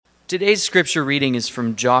Today's scripture reading is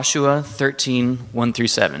from Joshua 13, 1 through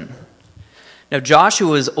 7. Now Joshua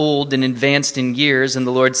was old and advanced in years, and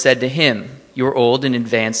the Lord said to him, "You are old and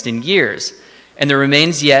advanced in years, and there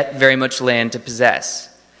remains yet very much land to possess.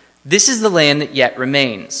 This is the land that yet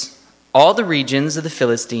remains, all the regions of the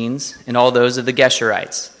Philistines and all those of the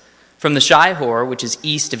Geshurites, from the Shihor, which is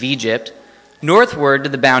east of Egypt, northward to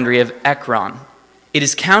the boundary of Ekron. It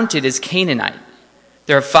is counted as Canaanite.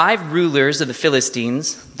 There are 5 rulers of the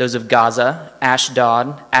Philistines, those of Gaza,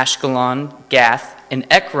 Ashdod, Ashkelon, Gath, and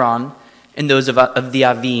Ekron, and those of the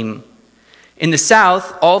Avim. In the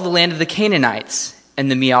south, all the land of the Canaanites, and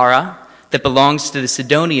the Meara that belongs to the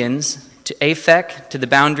Sidonians, to Aphek, to the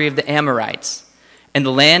boundary of the Amorites, and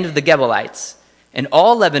the land of the Gebalites, and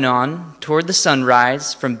all Lebanon toward the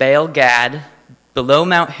sunrise, from Baal Gad, below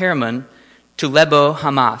Mount Hermon, to Lebo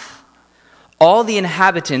Hamath. All the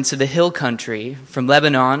inhabitants of the hill country, from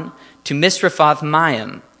Lebanon to Misrephoth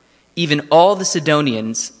Maim, even all the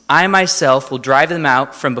Sidonians, I myself will drive them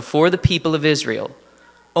out from before the people of Israel.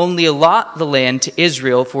 Only allot the land to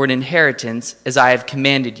Israel for an inheritance, as I have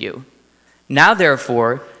commanded you. Now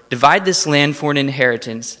therefore, divide this land for an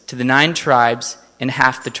inheritance to the 9 tribes and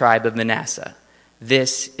half the tribe of Manasseh."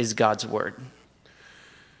 This is God's word.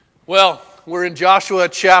 Well, we're in Joshua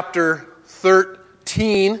chapter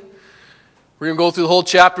 13. We're going to go through the whole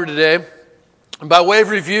chapter today. And by way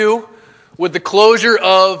of review, with the closure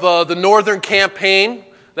of the northern campaign,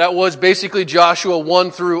 that was basically Joshua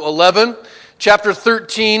 1 through 11, chapter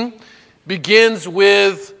 13 begins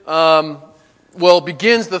with,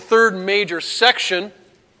 begins the third major section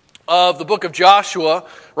of the book of Joshua,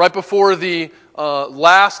 right before the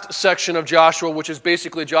last section of Joshua, which is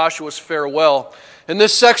basically Joshua's farewell. And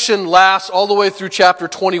this section lasts all the way through chapter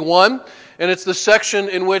 21, and it's the section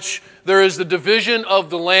in which there is the division of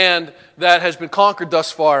the land that has been conquered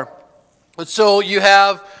thus far. And so you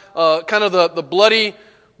have kind of the bloody,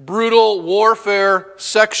 brutal warfare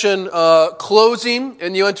section closing,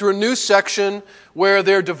 and you enter a new section where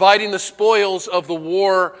they're dividing the spoils of the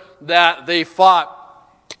war that they fought.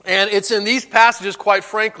 And it's in these passages, quite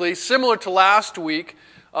frankly, similar to last week,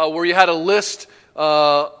 where you had a list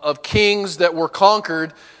of kings that were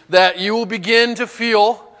conquered, that you will begin to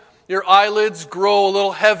feel your eyelids grow a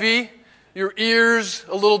little heavy, your ears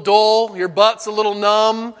a little dull, your butts a little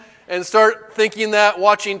numb, and start thinking that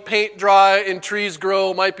watching paint dry and trees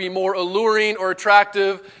grow might be more alluring or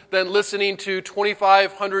attractive than listening to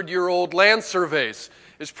 2,500-year-old land surveys.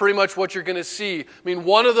 Is pretty much what you're going to see. I mean,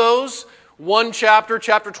 one of those, one chapter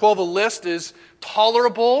 12, a list is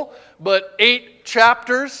tolerable, but 8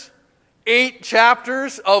 chapters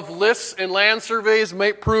of lists and land surveys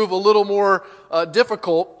might prove a little more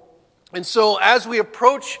difficult. And so as we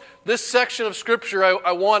approach this section of Scripture,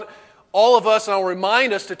 I want all of us, and I'll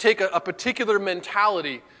remind us, to take a particular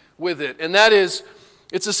mentality with it. And that is,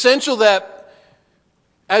 it's essential that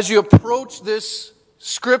as you approach this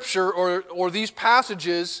Scripture or these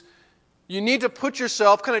passages, you need to put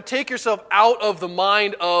yourself, kind of take yourself out of the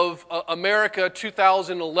mind of America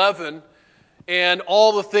 2011 and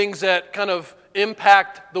all the things that kind of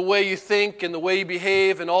impact the way you think and the way you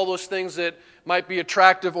behave and all those things that might be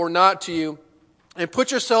attractive or not to you, and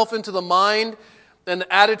put yourself into the mind and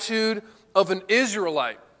the attitude of an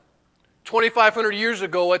Israelite 2,500 years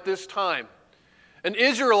ago at this time. An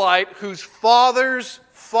Israelite whose father's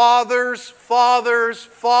father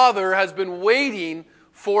has been waiting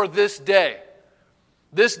for this day.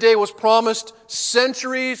 This day was promised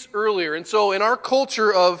centuries earlier. And so in our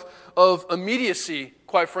culture of immediacy,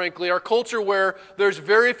 quite frankly, our culture where there's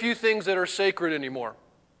very few things that are sacred anymore,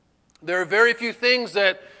 there are very few things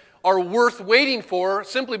that are worth waiting for,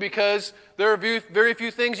 simply because there are very few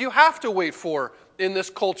things you have to wait for in this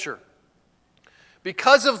culture.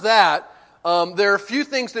 Because of that, there are few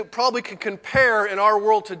things that probably can compare in our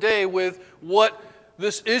world today with what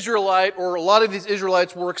this Israelite, or a lot of these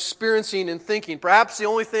Israelites, were experiencing and thinking. Perhaps the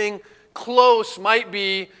only thing close might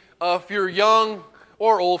be, if you're young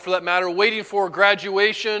or old for that matter, waiting for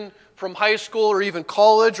graduation from high school or even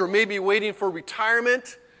college, or maybe waiting for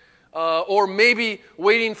retirement, or maybe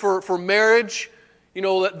waiting for marriage. You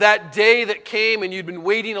know, that day that came and you'd been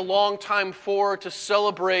waiting a long time for to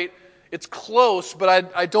celebrate. It's close, but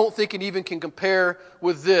I don't think it even can compare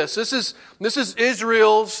with this. This is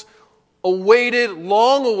Israel's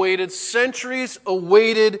long-awaited,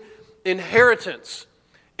 centuries-awaited inheritance.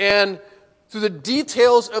 And through the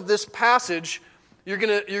details of this passage, you're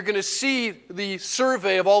gonna see the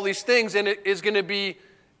survey of all these things, and it is going to be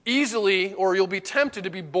easily, or you'll be tempted to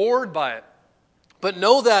be bored by it. But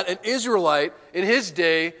know that an Israelite in his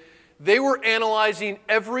day, they were analyzing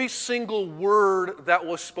every single word that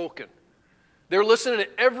was spoken. They were listening to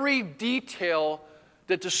every detail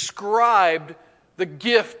that described the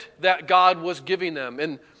gift that God was giving them.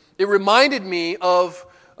 And it reminded me of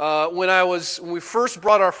when we first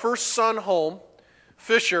brought our first son home,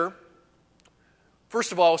 Fisher.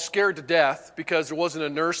 First of all, I was scared to death because there wasn't a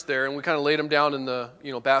nurse there, and we kind of laid him down in the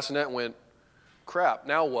bassinet and went, crap,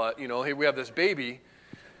 now what? Here we have this baby.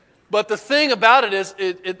 But the thing about it is,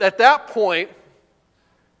 at that point,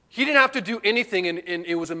 he didn't have to do anything, and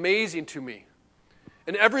it was amazing to me.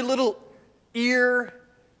 And every little ear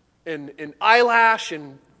and eyelash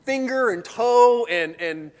and finger and toe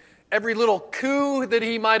and every little coo that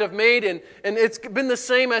he might have made, and it's been the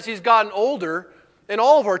same as he's gotten older, and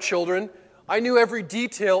all of our children, I knew every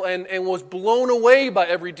detail and was blown away by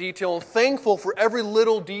every detail and thankful for every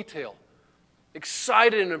little detail.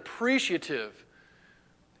 Excited and appreciative.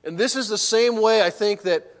 And this is the same way I think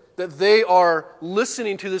that they are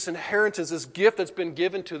listening to this inheritance, this gift that's been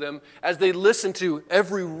given to them, as they listen to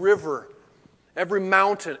every river, every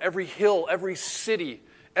mountain, every hill, every city,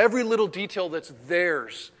 every little detail that's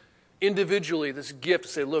theirs. Individually, this gift,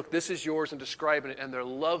 say, look, this is yours, and describing it, and they're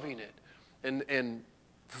loving it and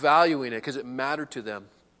valuing it because it mattered to them.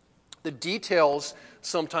 The details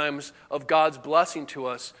sometimes of God's blessing to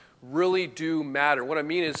us really do matter. What I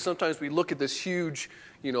mean is sometimes we look at this huge,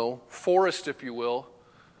 forest, if you will,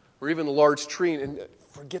 or even a large tree, and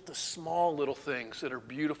forget the small little things that are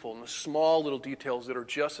beautiful and the small little details that are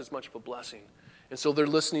just as much of a blessing. And so they're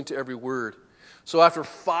listening to every word. So after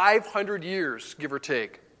 500 years, give or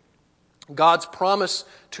take, God's promise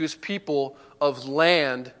to his people of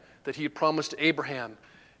land that he had promised to Abraham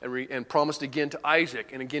and promised again to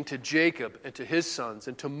Isaac and again to Jacob and to his sons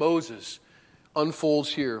and to Moses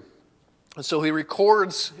unfolds here. And so he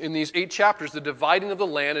records in these 8 chapters the dividing of the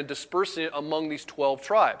land and dispersing it among these 12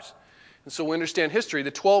 tribes. And so we understand history.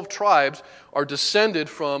 The 12 tribes are descended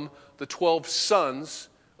from the 12 sons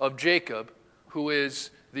of Jacob, who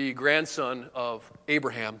is the grandson of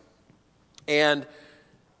Abraham. And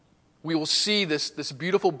we will see this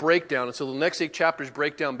beautiful breakdown. And so the next 8 chapters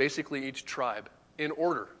break down basically each tribe in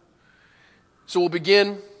order. So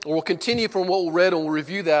we'll continue from what we read, and we'll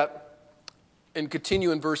review that and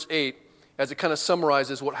continue in verse 8 as it kind of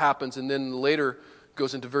summarizes what happens, and then later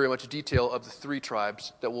goes into very much detail of the 3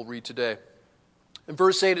 tribes that we'll read today. In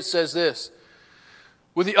verse 8 it says this: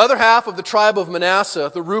 with the other half of the tribe of Manasseh,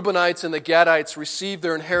 the Reubenites and the Gadites received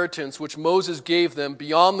their inheritance, which Moses gave them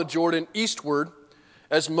beyond the Jordan eastward,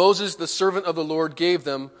 as Moses, the servant of the Lord, gave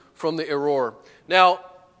them from the Aror. Now,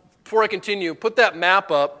 before I continue, put that map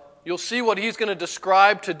up. You'll see what he's going to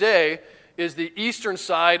describe today is the eastern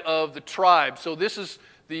side of the tribe. So this is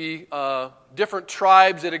the different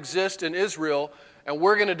tribes that exist in Israel, and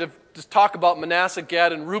we're going to just talk about Manasseh,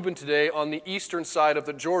 Gad, and Reuben today on the eastern side of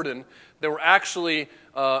the Jordan. They were actually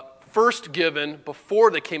first given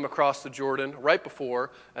before they came across the Jordan, right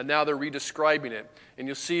before, and now they're redescribing it. And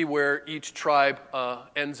you'll see where each tribe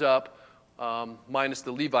ends up, minus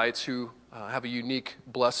the Levites, who have a unique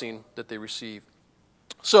blessing that they receive.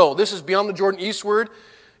 So, this is beyond the Jordan eastward,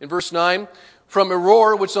 in verse 9. From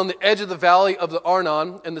Aror, which is on the edge of the valley of the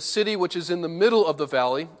Arnon, and the city which is in the middle of the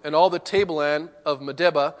valley, and all the tableland of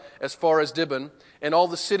Medeba as far as Dibon, and all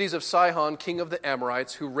the cities of Sihon, king of the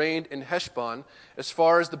Amorites, who reigned in Heshbon, as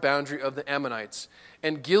far as the boundary of the Ammonites,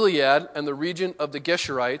 and Gilead, and the region of the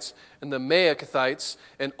Geshurites, and the Maacathites,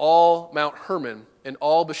 and all Mount Hermon, and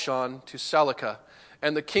all Bashan to Salakah,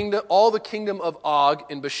 and all the kingdom of Og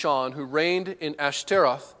in Bashan, who reigned in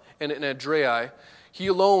Ashtaroth and in Edrei. He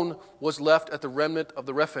alone was left at the remnant of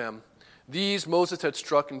the Rephaim. These Moses had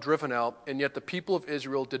struck and driven out, and yet the people of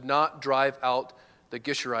Israel did not drive out the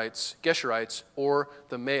Geshurites or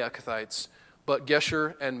the Maacathites, but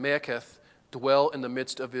Geshur and Maacath dwell in the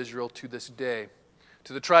midst of Israel to this day.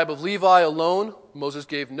 To the tribe of Levi alone, Moses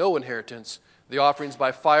gave no inheritance. The offerings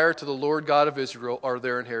by fire to the Lord God of Israel are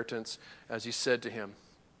their inheritance, as he said to him.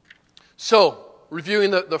 So,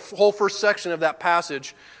 reviewing the whole first section of that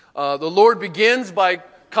passage, the Lord begins by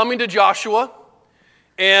coming to Joshua,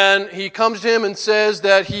 and he comes to him and says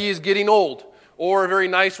that he is getting old. Or a very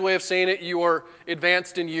nice way of saying it, you are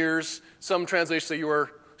advanced in years. Some translations say you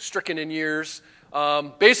are stricken in years.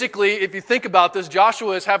 Basically, if you think about this,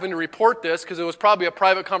 Joshua is having to report this because it was probably a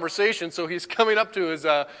private conversation. So he's coming up to his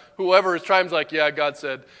whoever his tribe's like, yeah, God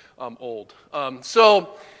said I'm old.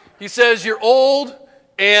 So he says you're old,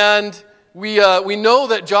 and we know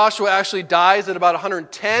that Joshua actually dies at about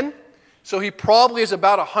 110. So he probably is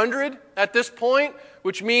about 100 at this point,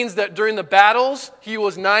 which means that during the battles he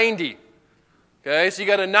was 90. Okay, so you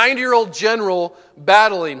got a 90-year-old general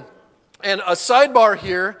battling, and a sidebar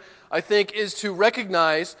here, I think, is to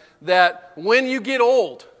recognize that when you get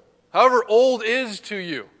old, however old is to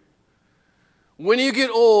you. When you get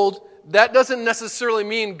old, that doesn't necessarily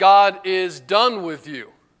mean God is done with you.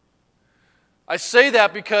 I say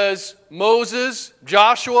that because Moses,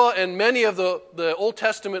 Joshua, and many of the Old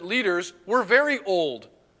Testament leaders were very old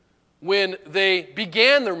when they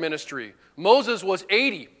began their ministry. Moses was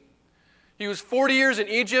 80. He was 40 years in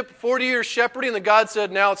Egypt, 40 years shepherding, and then God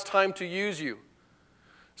said, now it's time to use you.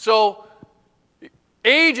 So,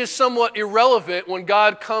 age is somewhat irrelevant when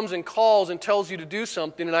God comes and calls and tells you to do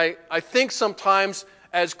something. And I think sometimes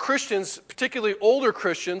as Christians, particularly older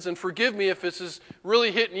Christians, and forgive me if this is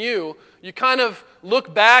really hitting you, you kind of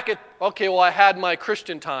look back at, okay, well, I had my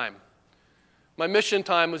Christian time. My mission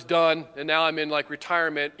time was done, and now I'm in like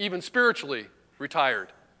retirement, even spiritually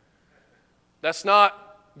retired. That's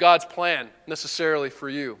not God's plan necessarily for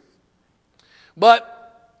you.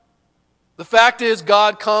 But the fact is,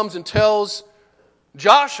 God comes and tells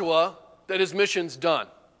Joshua that his mission's done.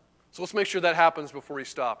 So let's make sure that happens before we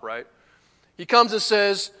stop, right? He comes and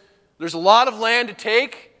says, there's a lot of land to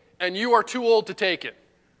take, and you are too old to take it.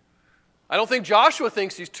 I don't think Joshua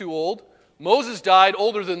thinks he's too old. Moses died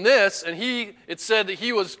older than this, and it said that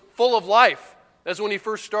he was full of life. That's when he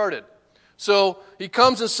first started. So he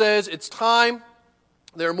comes and says, it's time.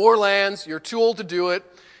 There are more lands. You're too old to do it.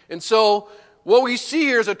 And so what we see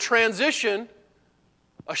here is a transition,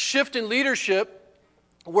 a shift in leadership,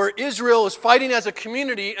 where Israel is fighting as a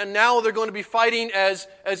community, and now they're going to be fighting as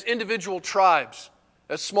individual tribes,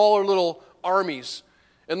 as smaller little armies.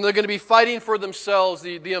 And they're going to be fighting for themselves.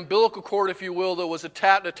 The umbilical cord, if you will, that was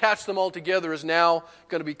attached them all together is now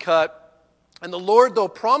going to be cut. And the Lord, though,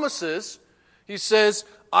 promises, He says,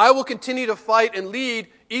 I will continue to fight and lead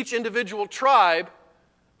each individual tribe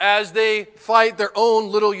as they fight their own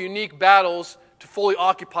little unique battles to fully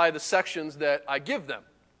occupy the sections that I give them.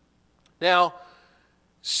 Now,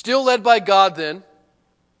 still led by God then,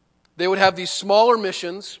 they would have these smaller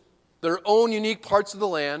missions, their own unique parts of the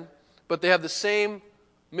land, but they have the same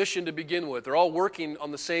mission to begin with. They're all working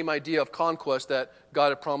on the same idea of conquest that God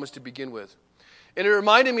had promised to begin with. And it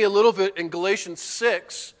reminded me a little bit in Galatians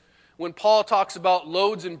 6, when Paul talks about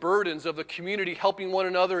loads and burdens of the community helping one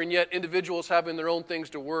another, and yet individuals having their own things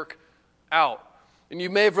to work out. And you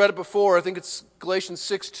may have read it before. I think it's Galatians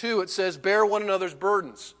 6:2. It says, bear one another's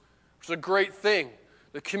burdens, which is a great thing.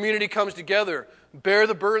 The community comes together, bear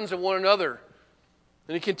the burdens of one another.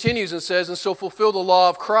 And he continues and says, and so fulfill the law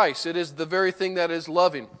of Christ. It is the very thing that is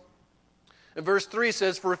loving. And verse 3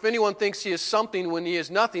 says, for if anyone thinks he is something when he is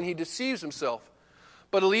nothing, he deceives himself.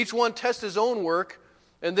 But will each one test his own work,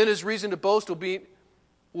 and then his reason to boast will be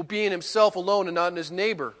in himself alone and not in his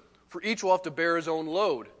neighbor. For each will have to bear his own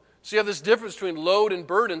load. So you have this difference between load and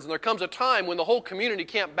burdens, and there comes a time when the whole community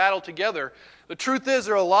can't battle together. The truth is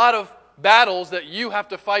there are a lot of battles that you have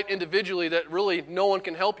to fight individually that really no one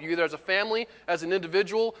can help you, either as a family, as an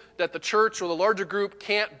individual, that the church or the larger group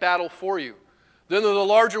can't battle for you. Then there are the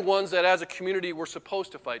larger ones that as a community we're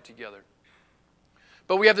supposed to fight together.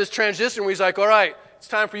 But we have this transition where he's like, all right, it's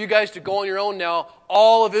time for you guys to go on your own now.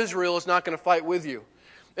 All of Israel is not going to fight with you.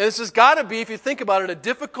 And this has got to be, if you think about it, a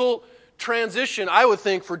difficult transition, I would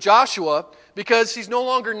think, for Joshua, because he's no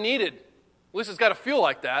longer needed. At least it's got to feel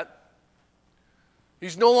like that.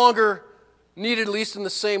 He's no longer needed, at least in the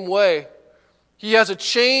same way. He has a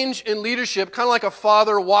change in leadership, kind of like a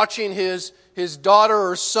father watching his daughter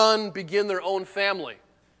or son begin their own family.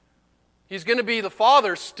 He's going to be the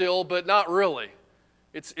father still, but not really.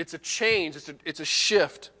 It's a change. It's a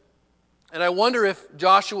shift. And I wonder if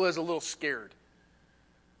Joshua is a little scared,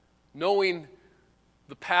 knowing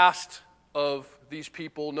the past of these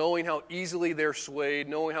people, knowing how easily they're swayed,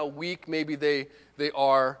 knowing how weak maybe they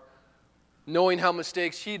are, knowing how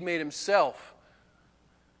mistakes he'd made himself.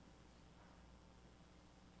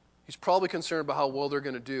 He's probably concerned about how well they're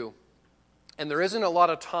going to do. And there isn't a lot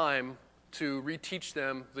of time to reteach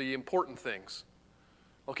them the important things.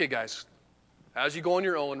 Okay, guys, as you go on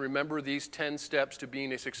your own, remember these 10 steps to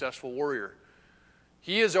being a successful warrior.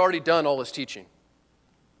 He has already done all his teaching.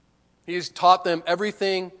 He has taught them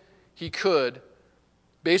everything he could,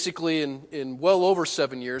 basically in well over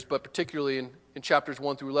 7 years, but particularly in chapters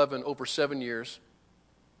 1 through 11, over 7 years.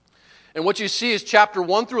 And what you see is chapter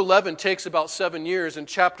 1 through 11 takes about 7 years, and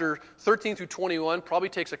chapter 13 through 21 probably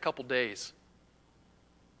takes a couple days.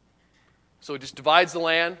 So he just divides the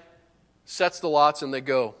land, sets the lots, and they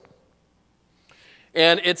go.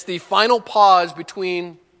 And it's the final pause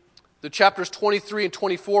between the chapters 23 and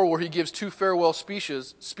 24 where he gives 2 farewell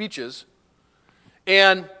speeches.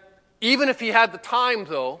 And even if he had the time,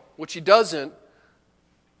 though, which he doesn't,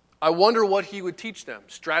 I wonder what he would teach them.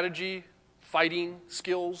 Strategy, fighting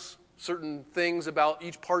skills, certain things about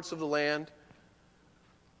each parts of the land.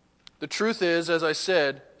 The truth is, as I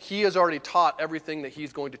said, he has already taught everything that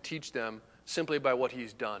he's going to teach them simply by what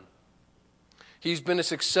he's done. He's been a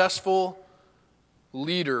successful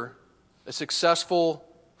leader, a successful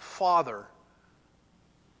father,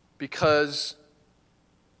 because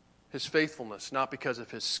his faithfulness, not because of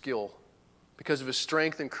his skill, because of his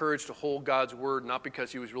strength and courage to hold God's word, not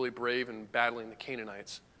because he was really brave in battling the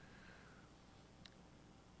Canaanites.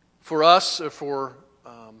 For us,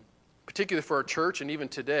 particularly for our church and even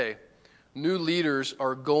today, new leaders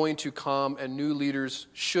are going to come, and new leaders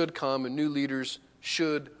should come, and new leaders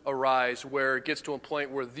should arise, where it gets to a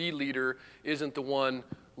point where the leader isn't the one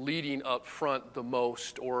leading up front the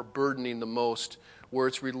most or burdening the most, where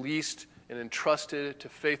it's released and entrusted to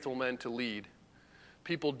faithful men to lead.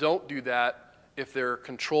 People don't do that if they're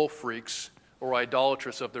control freaks or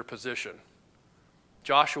idolatrous of their position.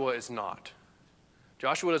 Joshua is not.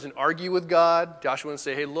 Joshua doesn't argue with God. Joshua doesn't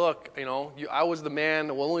say, hey, look, I was the man,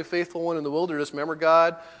 the only faithful one in the wilderness. Remember,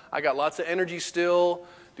 God? I got lots of energy still.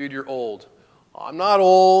 Dude, you're old. I'm not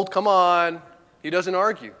old. Come on. He doesn't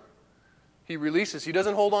argue. He releases. He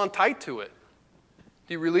doesn't hold on tight to it.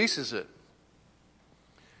 He releases it.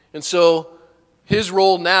 And so his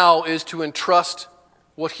role now is to entrust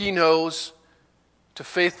what he knows to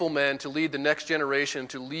faithful men to lead the next generation,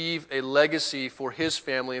 to leave a legacy for his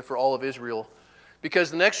family and for all of Israel.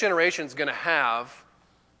 Because the next generation is going to have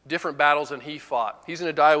different battles than he fought. He's going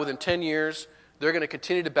to die within 10 years. They're going to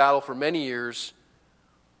continue to battle for many years.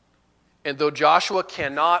 And though Joshua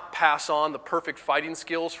cannot pass on the perfect fighting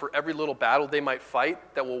skills for every little battle they might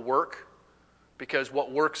fight that will work, because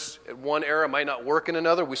what works in one era might not work in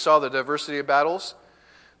another, we saw the diversity of battles,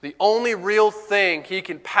 the only real thing he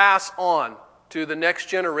can pass on to the next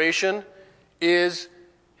generation is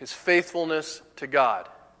his faithfulness to God.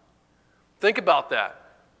 Think about that.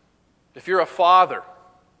 If you're a father,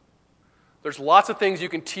 there's lots of things you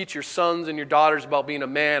can teach your sons and your daughters about being a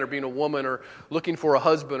man or being a woman or looking for a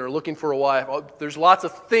husband or looking for a wife. There's lots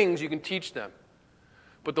of things you can teach them.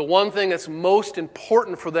 But the one thing that's most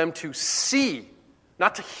important for them to see,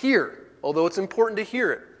 not to hear, although it's important to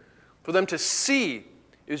hear it, for them to see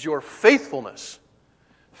is your faithfulness.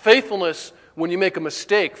 Faithfulness when you make a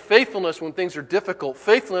mistake. Faithfulness when things are difficult.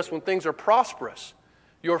 Faithfulness when things are prosperous.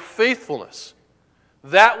 Your faithfulness.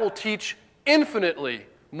 That will teach infinitely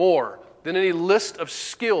more than any list of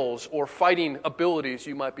skills or fighting abilities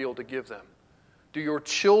you might be able to give them. Do your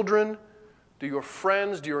children, do your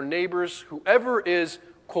friends, do your neighbors, whoever is,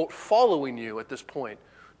 quote, following you at this point,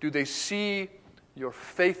 do they see your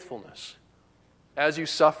faithfulness as you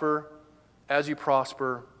suffer, as you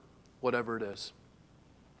prosper, whatever it is?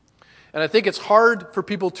 And I think it's hard for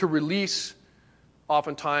people to release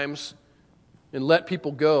oftentimes and let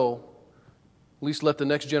people go, at least let the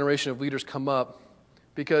next generation of leaders come up,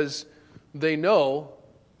 because they know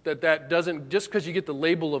that doesn't, just because you get the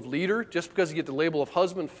label of leader, just because you get the label of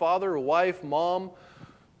husband, father, wife, mom,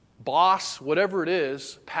 boss, whatever it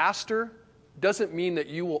is, pastor, doesn't mean that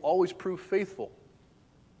you will always prove faithful.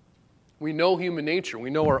 We know human nature.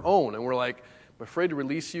 We know our own. And we're like, I'm afraid to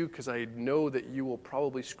release you because I know that you will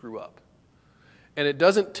probably screw up. And it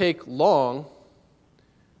doesn't take long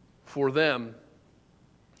for them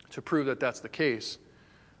to prove that that's the case.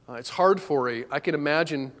 It's hard I can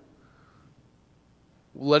imagine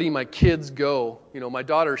letting my kids go. My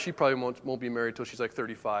daughter, she probably won't be married till she's like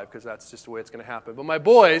 35 because that's just the way it's going to happen. But my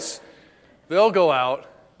boys, they'll go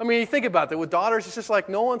out. I mean, you think about that. With daughters, it's just like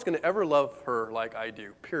no one's going to ever love her like I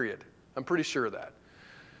do, period. I'm pretty sure of that.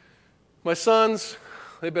 My sons,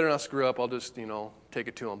 they better not screw up. I'll just, take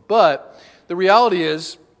it to them. But the reality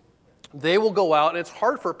is they will go out, and it's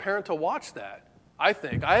hard for a parent to watch that, I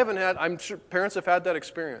think. I'm sure parents have had that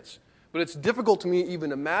experience. But it's difficult to me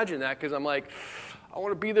even imagine that because I'm like, I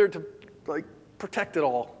want to be there to protect it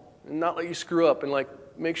all and not let you screw up and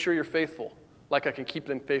make sure you're faithful. Like I can keep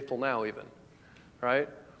them faithful now even, right?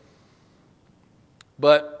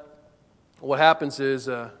 But what happens is,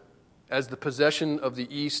 as the possession of the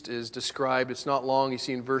east is described, it's not long. You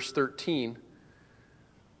see in verse 13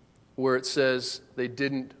 where it says they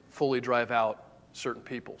didn't fully drive out certain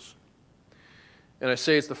peoples. And I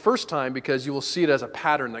say it's the first time because you will see it as a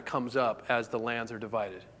pattern that comes up as the lands are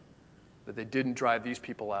divided. That they didn't drive these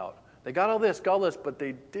people out. They got all this, but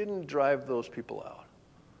they didn't drive those people out.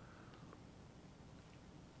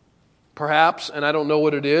 Perhaps, and I don't know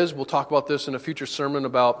what it is, we'll talk about this in a future sermon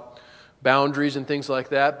about boundaries and things like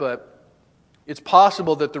that, but it's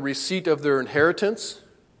possible that the receipt of their inheritance,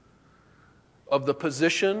 of the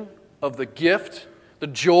position, of the gift, the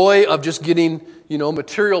joy of just getting,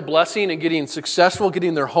 material blessing and getting successful,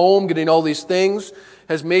 getting their home, getting all these things,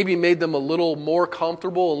 has maybe made them a little more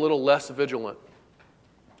comfortable, a little less vigilant.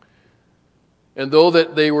 And though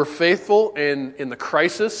that they were faithful in the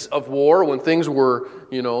crisis of war, when things were,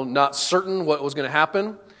 not certain what was going to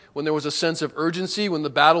happen, when there was a sense of urgency, when the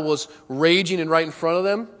battle was raging and right in front of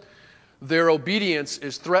them, their obedience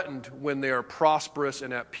is threatened when they are prosperous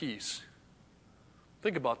and at peace.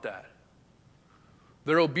 Think about that.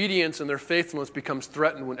 Their obedience and their faithfulness becomes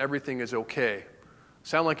threatened when everything is okay.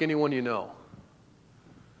 Sound like anyone you know?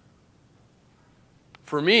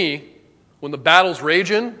 For me, when the battle's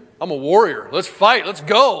raging, I'm a warrior. Let's fight. Let's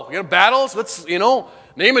go. Battles. Let's,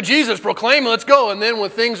 name of Jesus, proclaim it. Let's go. And then when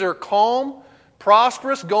things are calm,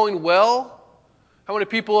 prosperous, going well, how many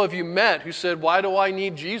people have you met who said, why do I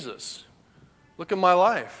need Jesus? Look at my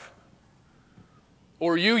life.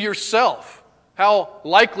 Or you yourself, how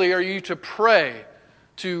likely are you to pray,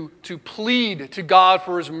 to plead to God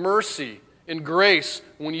for His mercy and grace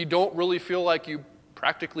when you don't really feel like you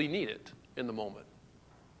practically need it in the moment?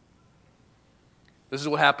 This is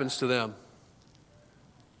what happens to them.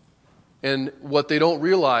 And what they don't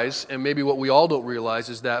realize, and maybe what we all don't realize,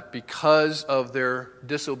 is that because of their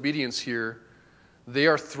disobedience here, they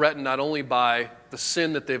are threatened not only by the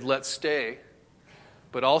sin that they've let stay,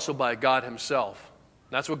 but also by God Himself.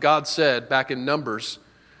 That's what God said back in Numbers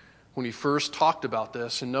when He first talked about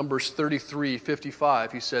this. In Numbers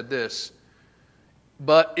 33:55, He said this,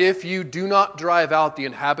 "But if you do not drive out the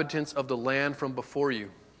inhabitants of the land from before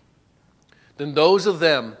you, then those of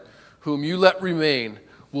them whom you let remain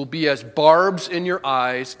will be as barbs in your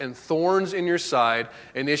eyes and thorns in your side,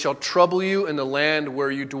 and they shall trouble you in the land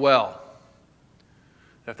where you dwell."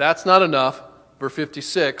 If that's not enough, verse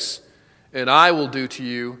 56, "And I will do to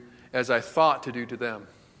you as I thought to do to them."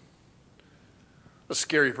 A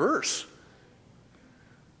scary verse.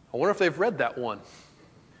 I wonder if they've read that one,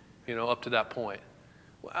 up to that point.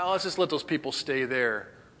 Well, let's just let those people stay there.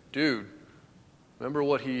 Dude, remember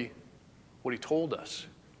what he told us.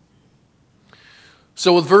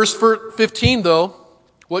 So with verse 15, though,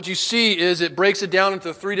 what you see is it breaks it down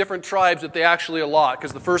into 3 different tribes that they actually allot,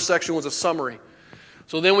 because the first section was a summary.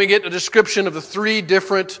 So then we get a description of the 3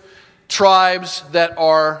 different tribes that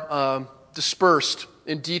are dispersed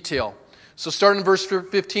in detail. So starting in verse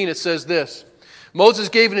 15, it says this, "Moses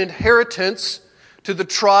gave an inheritance to the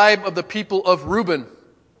tribe of the people of Reuben,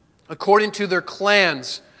 according to their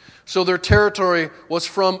clans. So their territory was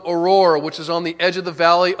from Aurora, which is on the edge of the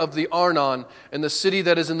valley of the Arnon, and the city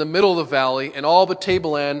that is in the middle of the valley, and all the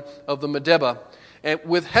tableland of the Medeba, and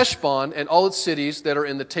with Heshbon and all its cities that are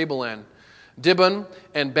in the tableland, Dibon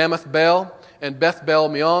and Bamoth Baal, and Beth Baal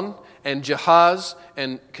Meon, and Jahaz,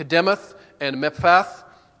 and Kedemoth, and Mephath,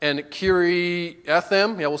 and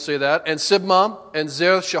Kiriathaim, we'll say that, and Sibmah, and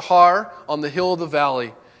Zer Shahar on the hill of the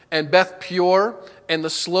valley, and Beth Peor, and the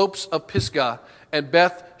slopes of Pisgah, and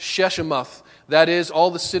Beth Sheshemoth, that is, all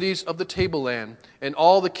the cities of the tableland, and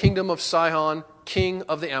all the kingdom of Sihon, king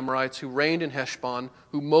of the Amorites, who reigned in Heshbon,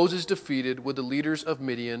 who Moses defeated with the leaders of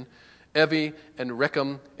Midian, Evi, and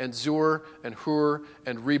Rechem, and Zur, and Hur,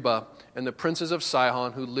 and Reba, and the princes of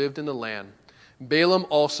Sihon who lived in the land. Balaam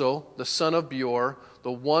also, the son of Beor,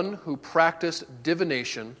 the one who practiced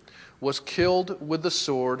divination, was killed with the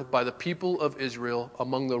sword by the people of Israel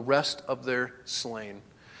among the rest of their slain.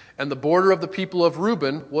 And the border of the people of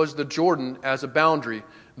Reuben was the Jordan as a boundary.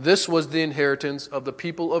 This was the inheritance of the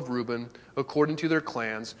people of Reuben, according to their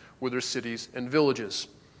clans, with their cities and villages."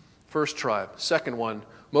 First tribe. Second one,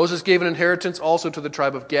 Moses gave an inheritance also to the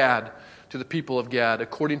tribe of Gad, to the people of Gad,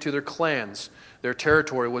 according to their clans. Their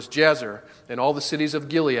territory was Jazer, and all the cities of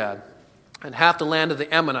Gilead, and half the land of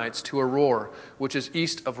the Ammonites to Aroer, which is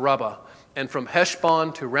east of Rabbah, and from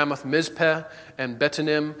Heshbon to Ramoth Mizpeh and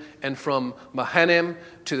Betanim, and from Mahanaim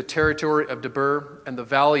to the territory of Debir, and the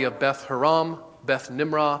valley of Beth Haram, Beth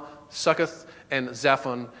Nimrah, Succoth, and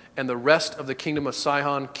Zaphon, and the rest of the kingdom of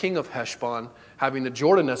Sihon, king of Heshbon, having the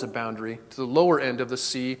Jordan as a boundary, to the lower end of the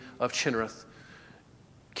sea of Kinnereth,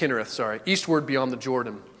 eastward beyond the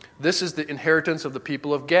Jordan. This is the inheritance of the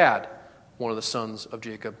people of Gad, one of the sons of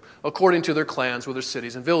Jacob, according to their clans with their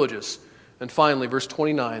cities and villages. And finally, verse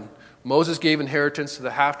 29, Moses gave inheritance to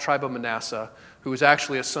the half-tribe of Manasseh, who is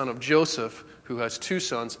actually a son of Joseph, who has 2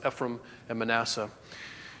 sons, Ephraim and Manasseh.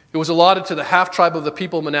 It was allotted to the half-tribe of the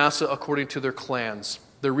people of Manasseh according to their clans.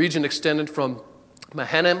 Their region extended from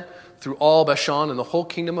Mahanaim through all Bashan and the whole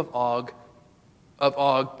kingdom of Og,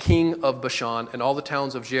 king of Bashan, and all the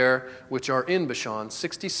towns of Jair, which are in Bashan,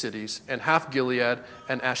 60 cities, and half Gilead,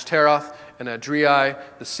 and Ashtaroth, and Adriai,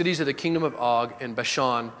 the cities of the kingdom of Og in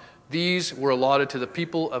Bashan. These were allotted to the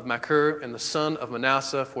people of Machir and the son of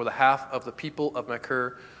Manasseh for the half of the people of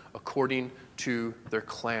Machir according to their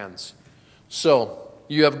clans. So,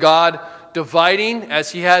 You have God dividing,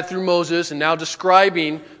 as he had through Moses, and now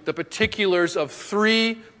describing the particulars of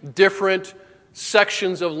 3 different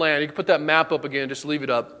sections of land. You can put that map up again, just leave it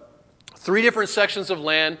up. 3 different sections of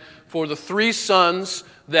land for the 3 sons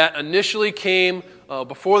that initially came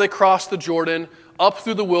before they crossed the Jordan up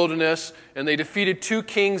through the wilderness, and they defeated 2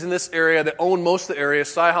 kings in this area that owned most of the area,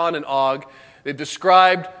 Sihon and Og. They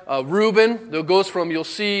described Reuben, that goes from, you'll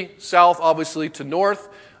see, south obviously to north.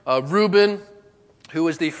 Reuben, who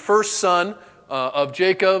was the first son of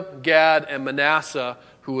Jacob, Gad, and Manasseh,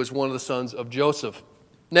 who was one of the sons of Joseph.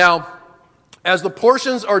 Now, as the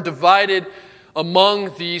portions are divided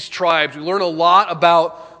among these tribes, we learn a lot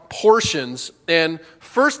about portions. And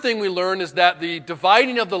first thing we learn is that the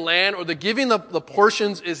dividing of the land, or the giving the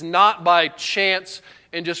portions, is not by chance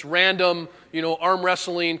and just random, arm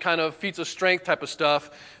wrestling kind of feats of strength type of stuff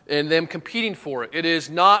and them competing for it. It is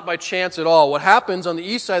not by chance at all. What happens on the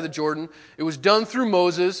east side of the Jordan, it was done through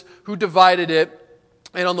Moses, who divided it.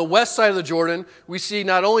 And on the west side of the Jordan, we see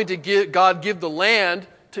not only did God give the land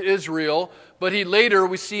to Israel, but he later,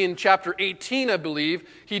 we see in chapter 18, I believe,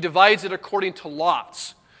 he divides it according to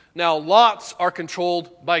lots. Now, lots are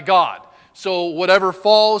controlled by God. So whatever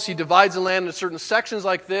falls, he divides the land into certain sections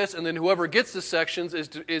like this, and then whoever gets the sections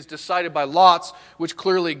is decided by lots, which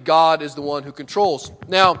clearly God is the one who controls.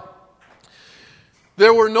 Now,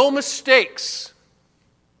 there were no mistakes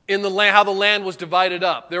in the land, how the land was divided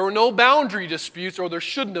up. There were no boundary disputes, or there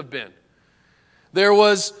shouldn't have been. There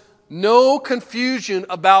was no confusion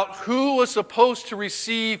about who was supposed to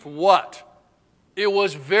receive what. It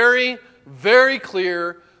was very, very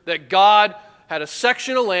clear that God had a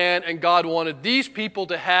section of land, and God wanted these people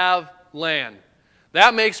to have land.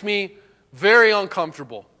 That makes me very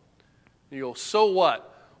uncomfortable. You go, so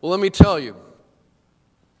what? Well, let me tell you.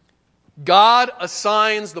 God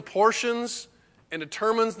assigns the portions and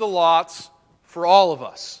determines the lots for all of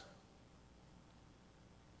us.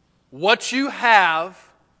 What you have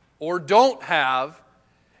or don't have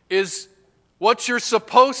is what you're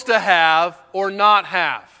supposed to have or not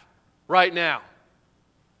have right now.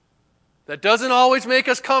 That doesn't always make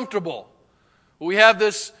us comfortable. We have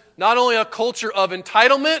this, not only a culture of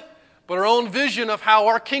entitlement, but our own vision of how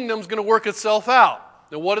our kingdom's going to work itself out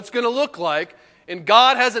and what it's going to look like. And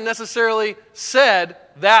God hasn't necessarily said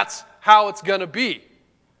that's how it's going to be.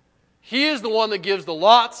 He is the one that gives the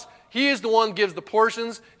lots. He is the one that gives the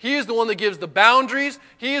portions. He is the one that gives the boundaries.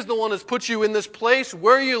 He is the one that's put you in this place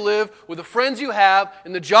where you live, with the friends you have,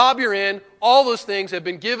 and the job you're in. All those things have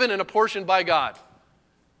been given and apportioned by God.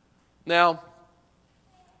 Now,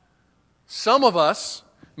 some of us,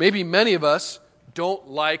 maybe many of us, don't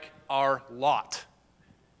like our lot.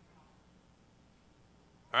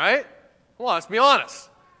 All right? Well, let's be honest.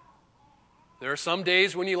 There are some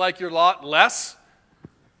days when you like your lot less,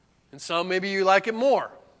 and some maybe you like it more.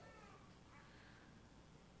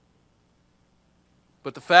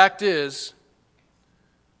 But the fact is,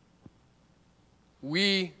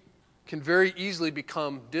 we can very easily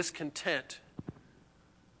become discontent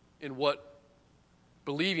in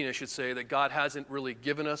believing, I should say, that God hasn't really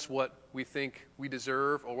given us what we think we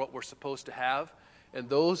deserve or what we're supposed to have. And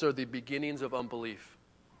those are the beginnings of unbelief.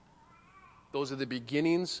 Those are the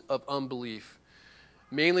beginnings of unbelief.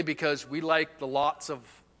 Mainly because we like the lots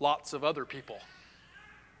of other people.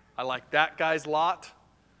 I like that guy's lot.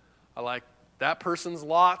 I like that person's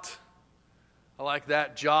lot. I like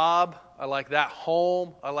that job. I like that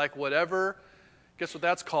home. I like whatever. Guess what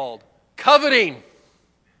that's called? Coveting.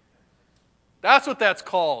 That's what that's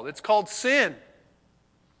called. It's called sin.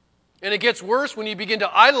 And it gets worse when you begin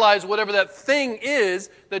to idolize whatever that thing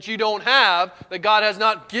is that you don't have, that God has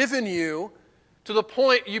not given you, to the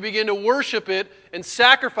point you begin to worship it and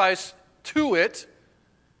sacrifice to it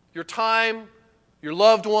your time, your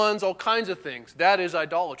loved ones, all kinds of things. That is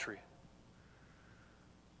idolatry.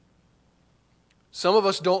 Some of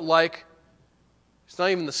us don't like, it's not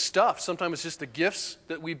even the stuff. Sometimes it's just the gifts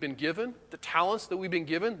that we've been given, the talents that we've been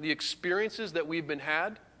given, the experiences that we've been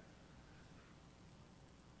had.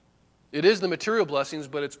 It is the material blessings,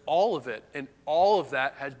 but it's all of it. And all of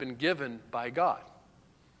that has been given by God.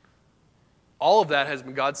 All of that has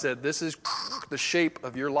been, God said, this is the shape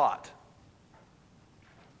of your lot.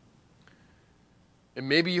 And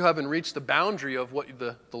maybe you haven't reached the boundary of what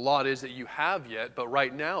the lot is that you have yet, but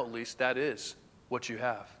right now, at least, that is what you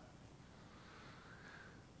have.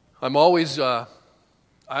 I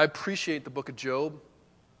appreciate the book of Job.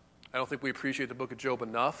 I don't think we appreciate the book of Job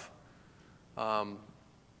enough.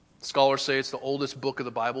 Scholars say it's the oldest book of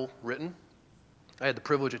the Bible written. I had the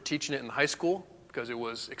privilege of teaching it in high school because it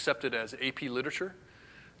was accepted as AP literature.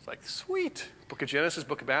 It's like, sweet. Book of Genesis,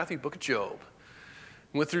 book of Matthew, book of Job.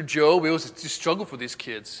 Went through Job. It was a struggle for these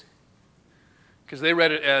kids because they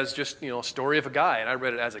read it as just, a story of a guy, and I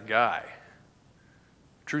read it as a guy.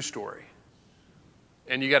 True story.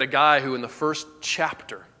 And you got a guy who in the first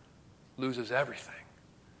chapter loses everything,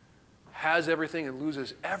 has everything and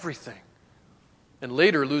loses everything, and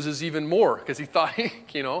later loses even more because he thought,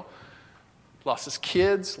 lost his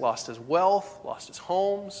kids, lost his wealth, lost his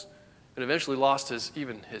homes, and eventually lost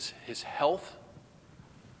his health.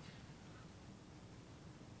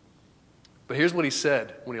 But here's what he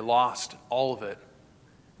said when he lost all of it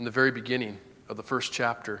in the very beginning of the first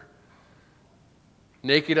chapter.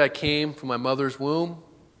 Naked I came from my mother's womb,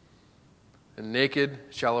 and naked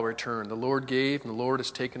shall I return. The Lord gave, and the Lord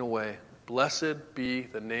has taken away. Blessed be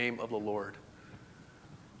the name of the Lord.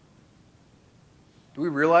 Do we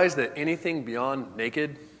realize that anything beyond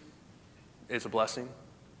naked is a blessing?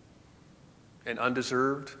 And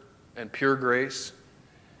undeserved, and pure grace,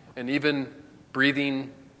 and even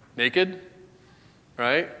breathing naked,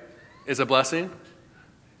 right, is a blessing?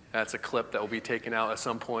 That's a clip that will be taken out at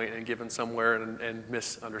some point and given somewhere and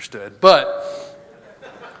misunderstood. But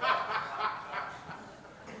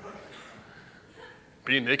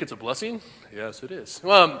being naked's a blessing? Yes, it is.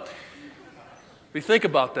 We think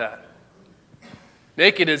about that.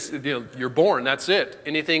 Naked is, you're born, that's it.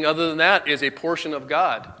 Anything other than that is a portion of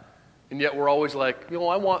God. And yet we're always like,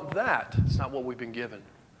 I want that. It's not what we've been given.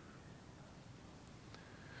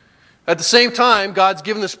 At the same time, God's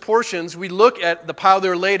given us portions. We look at how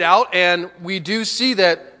they're laid out, and we do see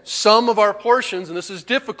that some of our portions, and this is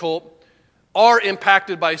difficult, are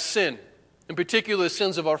impacted by sin, in particular the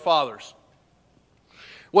sins of our fathers.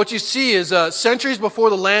 What you see is centuries before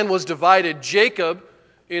the land was divided, Jacob,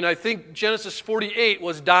 in I think Genesis 48,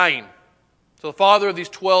 was dying. So the father of these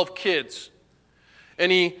 12 kids.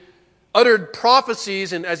 And he uttered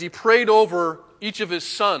prophecies and as he prayed over each of his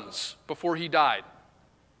sons before he died.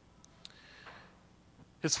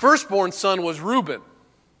 His firstborn son was Reuben.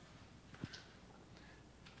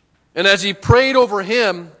 And as he prayed over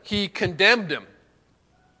him, he condemned him.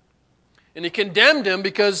 And he condemned him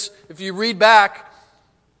because, if you read back,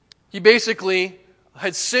 he basically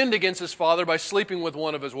had sinned against his father by sleeping with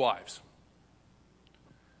one of his wives.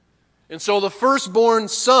 And so the firstborn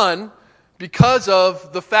son, because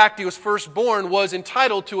of the fact he was firstborn, was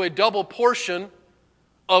entitled to a double portion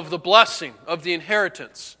of the blessing, of the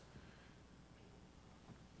inheritance.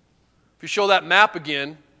 If you show that map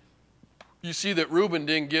again, you see that Reuben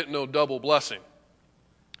didn't get no double blessing.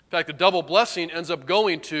 In fact, the double blessing ends up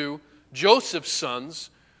going to Joseph's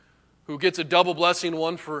sons, who gets a double blessing,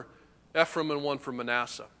 one for Ephraim and one for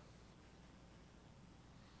Manasseh.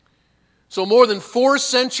 So more than 4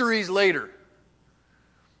 centuries later,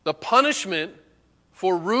 the punishment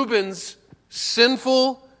for Reuben's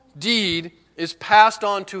sinful deed is passed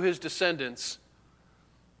on to his descendants.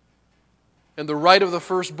 And the right of the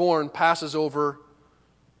firstborn passes over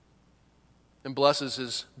and blesses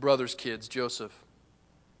his brother's kids, Joseph.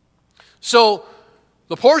 So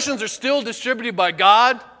the portions are still distributed by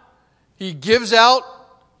God. He gives out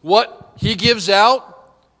what he gives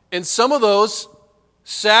out. And some of those,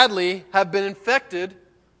 sadly, have been infected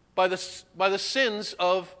by the sins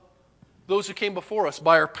of those who came before us,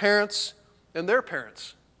 by our parents and their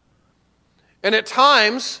parents. And at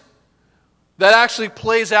times, that actually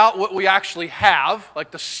plays out what we actually have,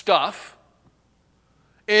 like the stuff.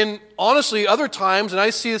 And honestly, other times, and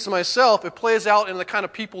I see this in myself, it plays out in the kind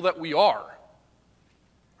of people that we are.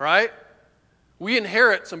 Right? We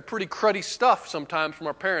inherit some pretty cruddy stuff sometimes from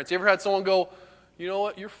our parents. You ever had someone go, you know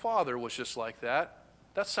what, your father was just like that.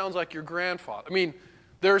 That sounds like your grandfather. I mean,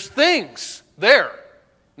 there's things there.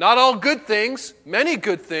 Not all good things, many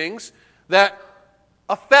good things that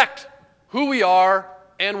affect who we are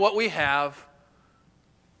and what we have.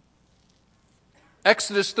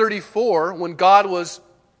 Exodus 34, when God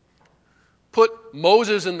put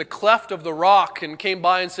Moses in the cleft of the rock and came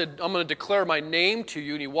by and said, I'm going to declare my name to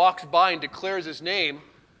you, and he walks by and declares his name,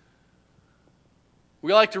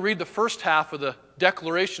 we like to read the first half of the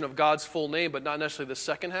declaration of God's full name, but not necessarily the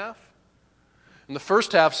second half. And the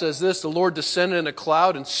first half says this: the Lord descended in a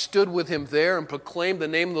cloud and stood with him there and proclaimed the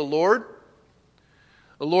name of the Lord.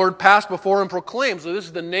 The Lord passed before him and proclaimed. So this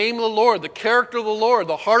is the name of the Lord, the character of the Lord,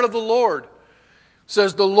 the heart of the Lord. It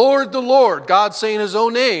says, the Lord, God saying his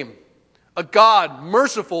own name, a God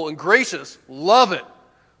merciful and gracious, love it,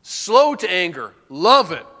 slow to anger,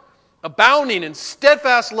 love it, abounding in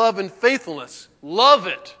steadfast love and faithfulness, love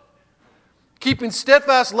it, keeping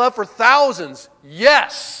steadfast love for thousands,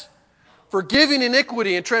 yes, forgiving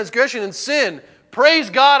iniquity and transgression and sin. Praise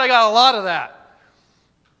God, I got a lot of that.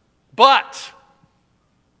 But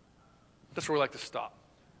that's where we like to stop.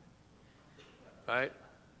 Right?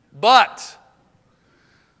 but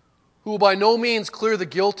who will by no means clear the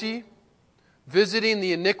guilty, visiting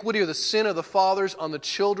the iniquity or the sin of the fathers on the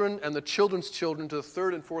children and the children's children to the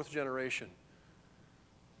third and fourth generation.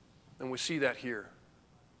 And we see that here.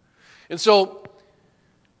 And so,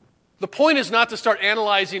 the point is not to start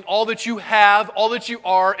analyzing all that you have, all that you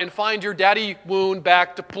are, and find your daddy wound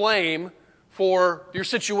back to blame for your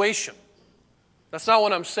situation. That's not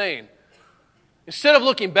what I'm saying. Instead of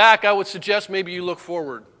looking back, I would suggest maybe you look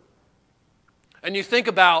forward. And you think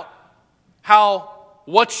about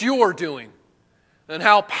what you are doing and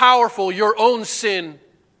how powerful your own sin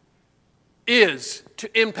is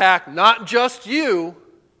to impact not just you,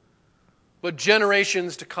 but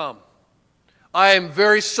generations to come. I am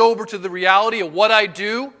very sober to the reality of what I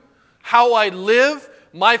do, how I live,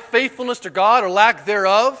 my faithfulness to God or lack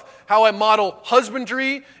thereof, how I model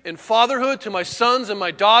husbandry and fatherhood to my sons and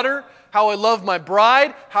my daughter, how I love my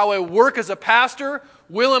bride, how I work as a pastor,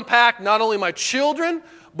 will impact not only my children,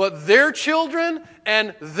 but their children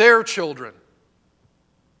and their children.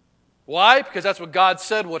 Why? Because that's what God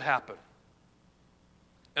said would happen.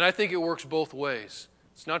 And I think it works both ways.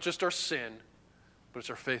 It's not just our sin, but it's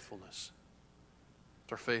our faithfulness.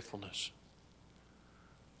 It's our faithfulness.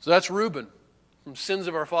 So that's Reuben, from sins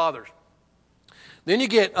of our fathers. Then you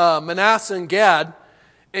get Manasseh and Gad,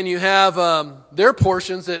 and you have their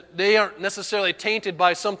portions that they aren't necessarily tainted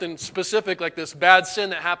by something specific like this bad sin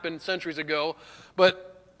that happened centuries ago, but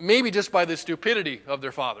maybe just by the stupidity of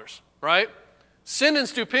their fathers, right? Sin and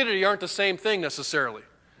stupidity aren't the same thing necessarily.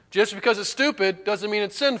 Just because it's stupid doesn't mean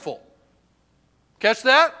it's sinful. Catch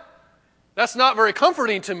that? That's not very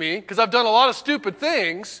comforting to me because I've done a lot of stupid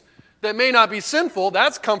things that may not be sinful.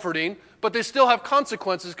 That's comforting, but they still have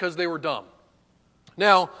consequences because they were dumb.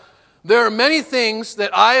 Now, there are many things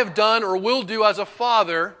that I have done or will do as a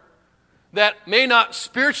father that may not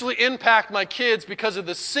spiritually impact my kids because of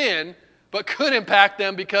the sin, but could impact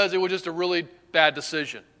them because it was just a really bad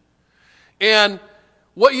decision. And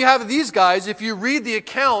what you have of these guys, if you read the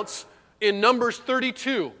accounts in Numbers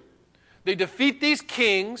 32, they defeat these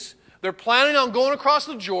kings. They're planning on going across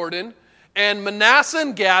the Jordan, and Manasseh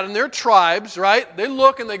and Gad and their tribes, right, they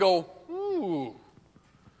look and they go, ooh,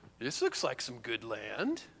 this looks like some good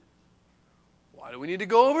land. Why do we need to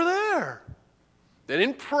go over there? They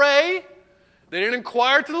didn't pray. They didn't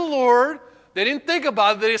inquire to the Lord. They didn't think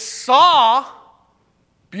about it. They just saw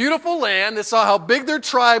beautiful land. They saw how big their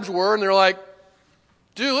tribes were, and they're like,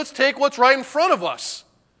 dude, let's take what's right in front of us.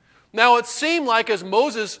 Now, it seemed like as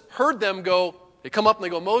Moses heard them go, they come up and they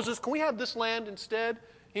go, Moses, can we have this land instead?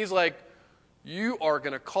 He's like, you are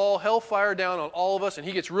going to call hellfire down on all of us. And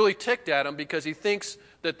he gets really ticked at them because he thinks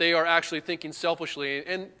that they are actually thinking selfishly.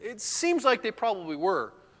 And it seems like they probably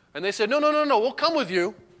were. And they said, no, we'll come with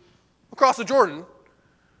you across the Jordan,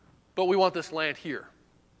 but we want this land here.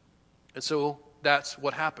 And so that's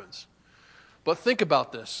what happens. But think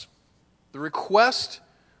about this. The request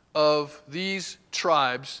of these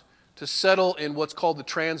tribes to settle in what's called the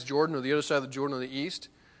Transjordan, or the other side of the Jordan on the east,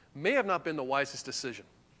 may have not been the wisest decision.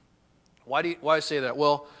 Why I say that?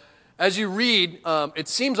 Well, as you read, it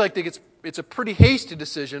seems like it's a pretty hasty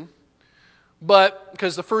decision, but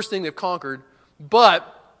because the first thing they've conquered.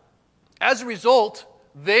 But as a result,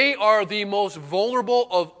 they are the most vulnerable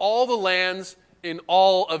of all the lands in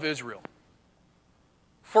all of Israel.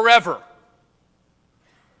 Forever.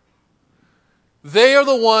 They are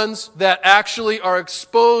the ones that actually are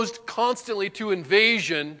exposed constantly to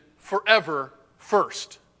invasion forever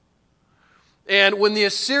first. And when the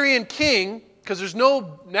Assyrian king, because there's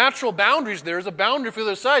no natural boundaries there's a boundary for the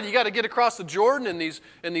other side. You got to get across the Jordan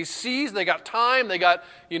and these seas. They got time. They got,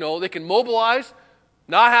 they can mobilize.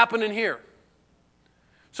 Not happening here.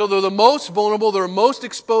 So they're the most vulnerable. They're most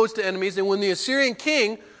exposed to enemies. And when the Assyrian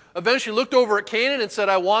king eventually looked over at Canaan and said,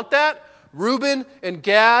 I want that, Reuben and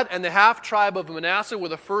Gad and the half-tribe of Manasseh were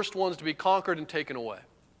the first ones to be conquered and taken away.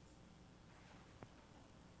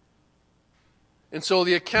 And so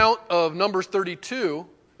the account of Numbers 32,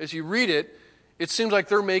 as you read it, it seems like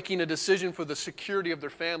they're making a decision for the security of their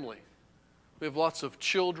family. We have lots of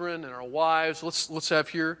children and our wives. Let's have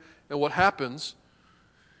here. And what happens,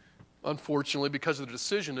 unfortunately, because of the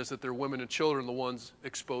decision, is that their women and children are the ones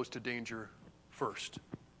exposed to danger first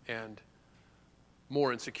and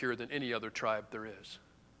more insecure than any other tribe there is.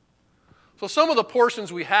 So some of the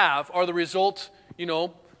portions we have are the result,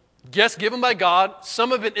 gifts given by God.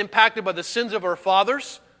 Some have been impacted by the sins of our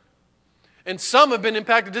fathers. And some have been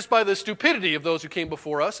impacted just by the stupidity of those who came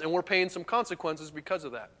before us. And we're paying some consequences because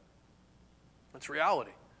of that. That's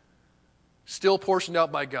reality. Still portioned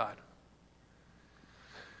out by God.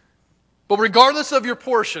 But regardless of your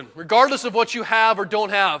portion, regardless of what you have or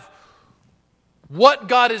don't have, what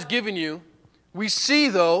God has given you, we see,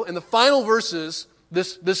 though, in the final verses,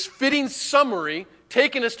 this fitting summary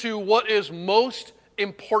taking us to what is most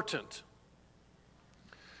important.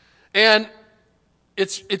 And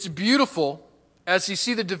it's beautiful as you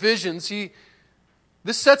see the divisions.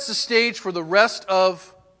 This sets the stage for the rest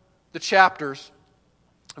of the chapters.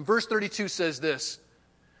 And verse 32 says this: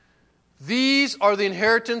 "These are the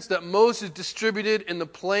inheritance that Moses distributed in the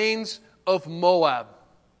plains of Moab,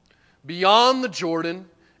 beyond the Jordan,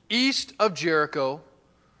 east of Jericho.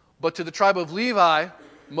 But to the tribe of Levi,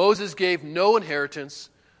 Moses gave no inheritance.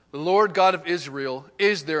 The Lord God of Israel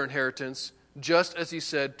is their inheritance, just as he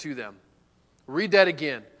said to them." Read that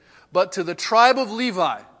again. "But to the tribe of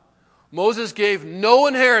Levi, Moses gave no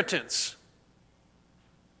inheritance.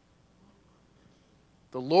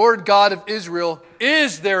 The Lord God of Israel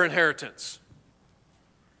is their inheritance."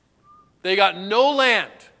 They got no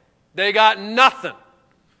land. They got nothing.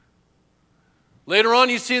 Later on,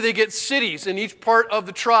 you see they get cities in each part of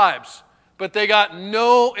the tribes, but they got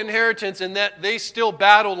no inheritance, and that they still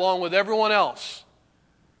battle along with everyone else.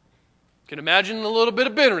 You can imagine a little bit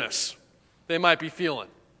of bitterness they might be feeling.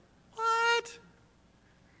 What?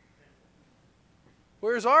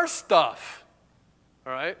 Where's our stuff?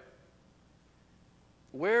 All right?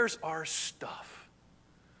 Where's our stuff?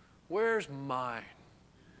 Where's mine?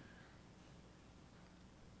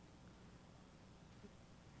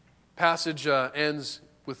 Passage ends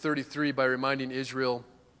with 33 by reminding Israel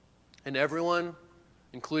and everyone,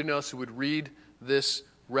 including us who would read this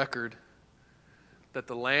record, that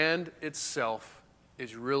the land itself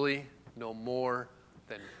is really no more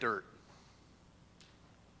than dirt.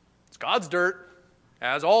 It's God's dirt,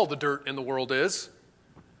 as all the dirt in the world is,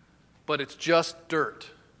 but it's just dirt.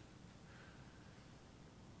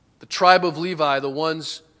 The tribe of Levi, the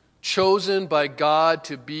ones chosen by God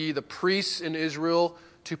to be the priests in Israel,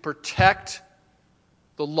 to protect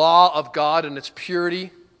the law of God and its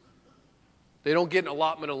purity, they don't get an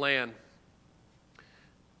allotment of land.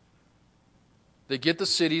 They get the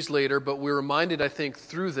cities later, but we're reminded, I think,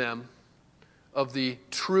 through them of the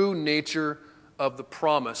true nature of the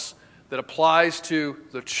promise that applies to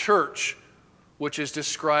the church, which is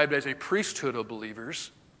described as a priesthood of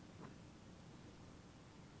believers.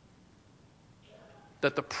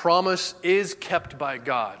 That the promise is kept by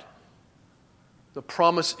God. The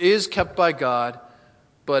promise is kept by God,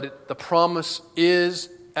 but the promise is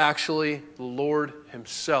actually the Lord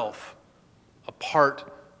Himself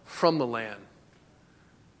apart from the land.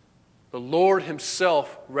 The Lord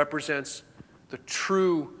Himself represents the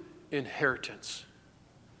true inheritance,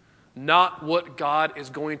 not what God is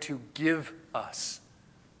going to give us,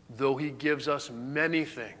 though He gives us many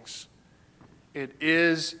things. It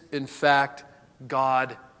is, in fact,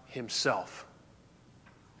 God Himself.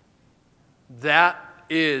 That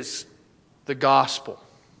is the gospel.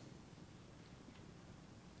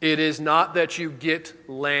 It is not that you get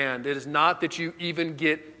land. It is not that you even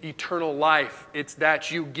get eternal life. It's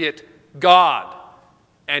that you get God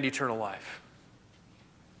and eternal life.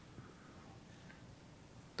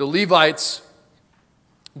 The Levites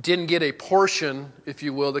didn't get a portion, if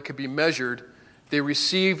you will, that could be measured. They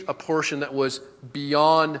received a portion that was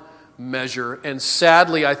beyond measure. And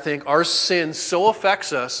sadly, I think our sin so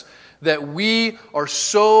affects us that we are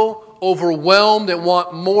so overwhelmed and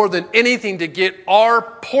want more than anything to get our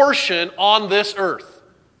portion on this earth.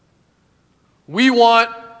 We've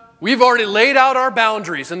already laid out our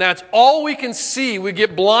boundaries, and that's all we can see. We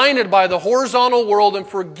get blinded by the horizontal world and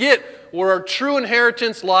forget where our true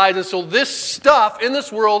inheritance lies. And so this stuff in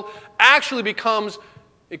this world actually becomes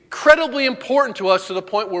incredibly important to us to the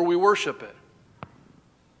point where we worship it.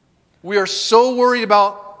 We are so worried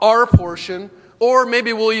about our portion, or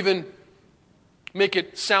maybe we'll even make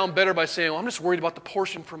it sound better by saying, well, I'm just worried about the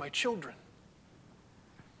portion for my children.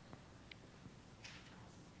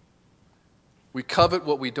 We covet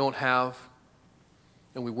what we don't have,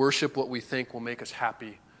 and we worship what we think will make us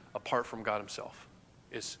happy apart from God Himself,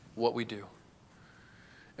 is what we do.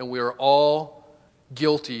 And we are all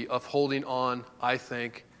guilty of holding on, I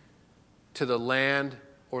think, to the land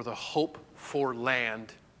or the hope for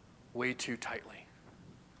land way too tightly.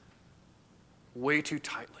 Way too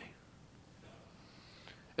tightly.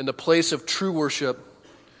 And the place of true worship,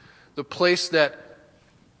 the place that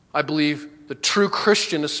I believe the true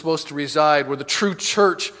Christian is supposed to reside, where the true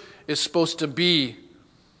church is supposed to be,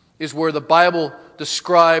 is where the Bible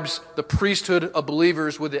describes the priesthood of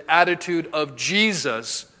believers with the attitude of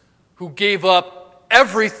Jesus, who gave up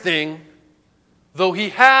everything, though He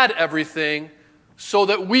had everything, so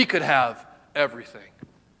that we could have everything,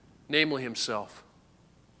 namely Himself.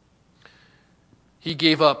 He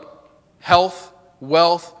gave up health,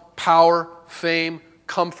 wealth, power, fame,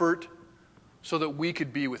 comfort, so that we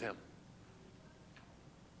could be with Him.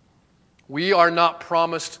 We are not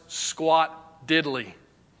promised squat diddly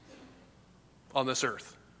on this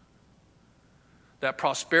earth. That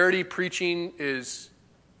prosperity preaching is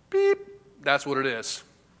beep. That's what it is.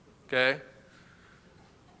 Okay?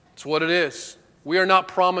 It's what it is. We are not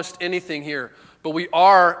promised anything here. But we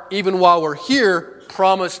are, even while we're here,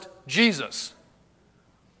 promised Jesus.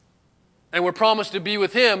 And we're promised to be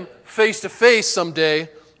with Him face to face someday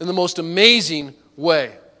in the most amazing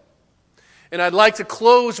way. And I'd like to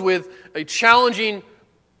close with a challenging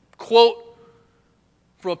quote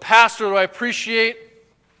from a pastor that I appreciate.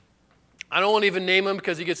 I don't want to even name him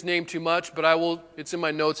because he gets named too much, but I will. It's in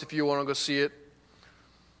my notes if you want to go see it.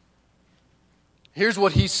 Here's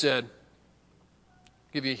what he said.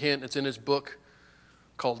 I'll give you a hint. It's in his book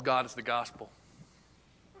called God is the Gospel.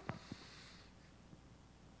 He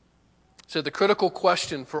said, the critical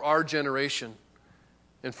question for our generation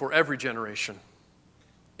and for every generation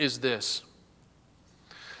is this.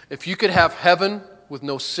 If you could have heaven with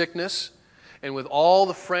no sickness and with all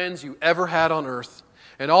the friends you ever had on earth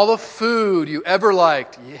and all the food you ever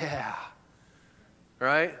liked, yeah,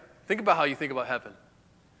 right? Think about how you think about heaven.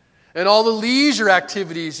 And all the leisure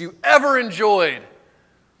activities you ever enjoyed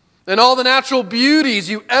and all the natural beauties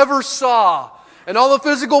you ever saw and all the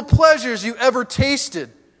physical pleasures you ever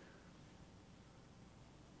tasted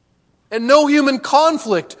and no human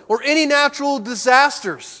conflict or any natural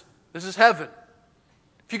disasters. This is heaven.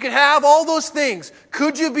 If you could have all those things,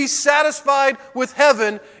 could you be satisfied with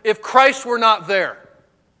heaven if Christ were not there?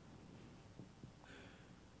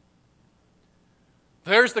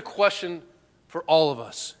 There's the question for all of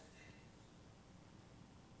us.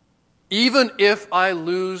 Even if I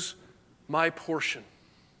lose my portion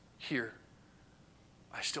here,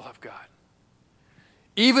 I still have God.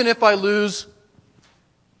 Even if I lose,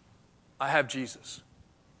 I have Jesus.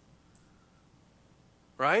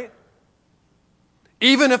 Right?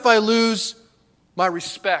 Even if I lose my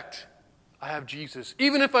respect, I have Jesus.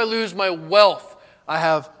 Even if I lose my wealth, I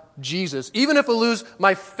have Jesus. Even if I lose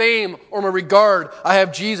my fame or my regard, I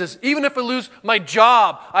have Jesus. Even if I lose my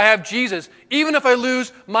job, I have Jesus. Even if I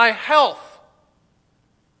lose my health,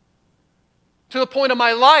 to the point of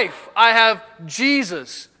my life, I have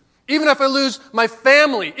Jesus. Even if I lose my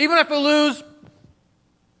family, even if I lose,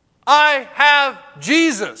 I have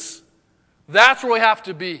Jesus. That's where we have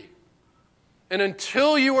to be. And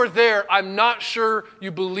until you are there, I'm not sure you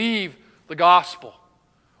believe the gospel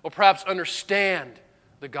or perhaps understand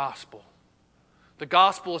the gospel. The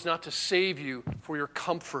gospel is not to save you for your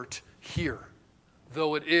comfort here,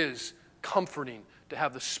 though it is comforting to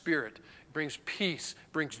have the Spirit. It brings peace,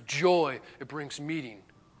 it brings joy, it brings meaning.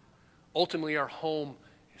 Ultimately, our home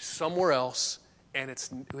is somewhere else, and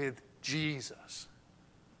it's with Jesus.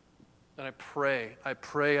 And I pray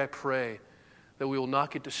that we will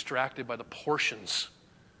not get distracted by the portions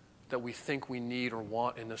that we think we need or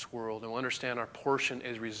want in this world. And we'll understand our portion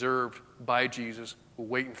is reserved by Jesus,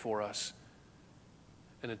 waiting for us.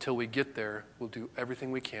 And until we get there, we'll do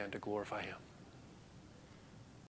everything we can to glorify Him.